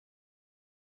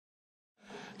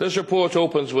This report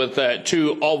opens with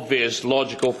two obvious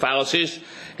logical fallacies.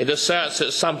 It asserts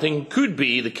that something could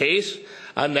be the case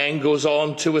and then goes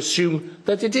on to assume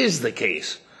that it is the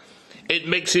case. It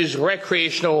mixes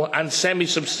recreational and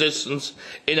semi-subsistence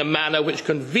in a manner which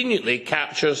conveniently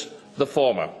captures the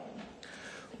former.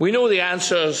 We know the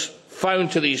answers found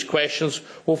to these questions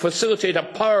will facilitate a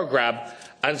power grab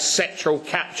and sectoral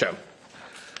capture.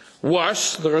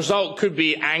 Worse, the result could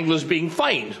be anglers being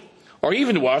fined, or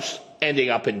even worse, ending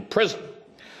up in prison.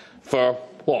 For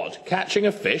what? Catching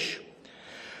a fish?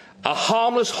 A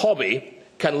harmless hobby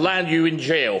can land you in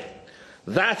jail.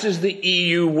 That is the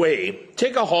EU way.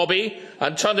 Take a hobby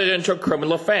and turn it into a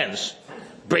criminal offence.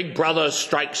 Big Brother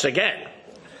strikes again.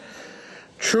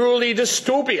 Truly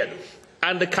dystopian,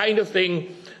 and the kind of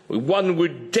thing one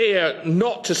would dare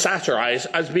not to satirise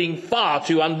as being far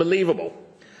too unbelievable.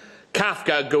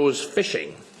 Kafka goes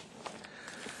fishing.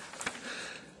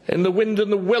 In The Wind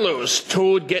and the Willows,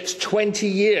 Toad gets 20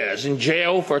 years in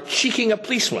jail for cheeking a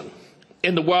policeman.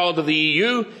 In the world of the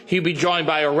EU, he'll be joined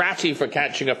by a ratty for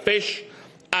catching a fish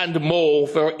and Mole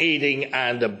for aiding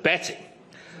and abetting.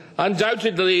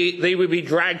 Undoubtedly, they will be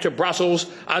dragged to Brussels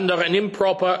under an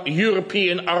improper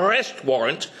European arrest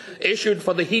warrant issued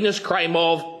for the heinous crime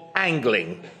of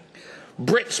angling.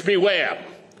 Brits beware.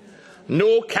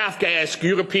 No Kafkaesque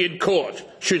European court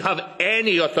should have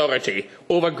any authority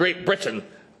over Great Britain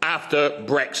after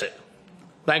Brexit.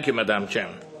 Thank you, Madam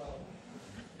Chairman.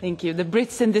 Thank you. The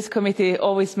Brits in this committee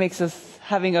always makes us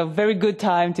having a very good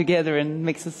time together and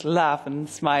makes us laugh and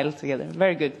smile together.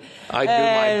 Very good. I do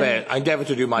my best. I endeavour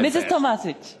to do my best. Mrs.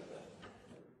 Tomasic.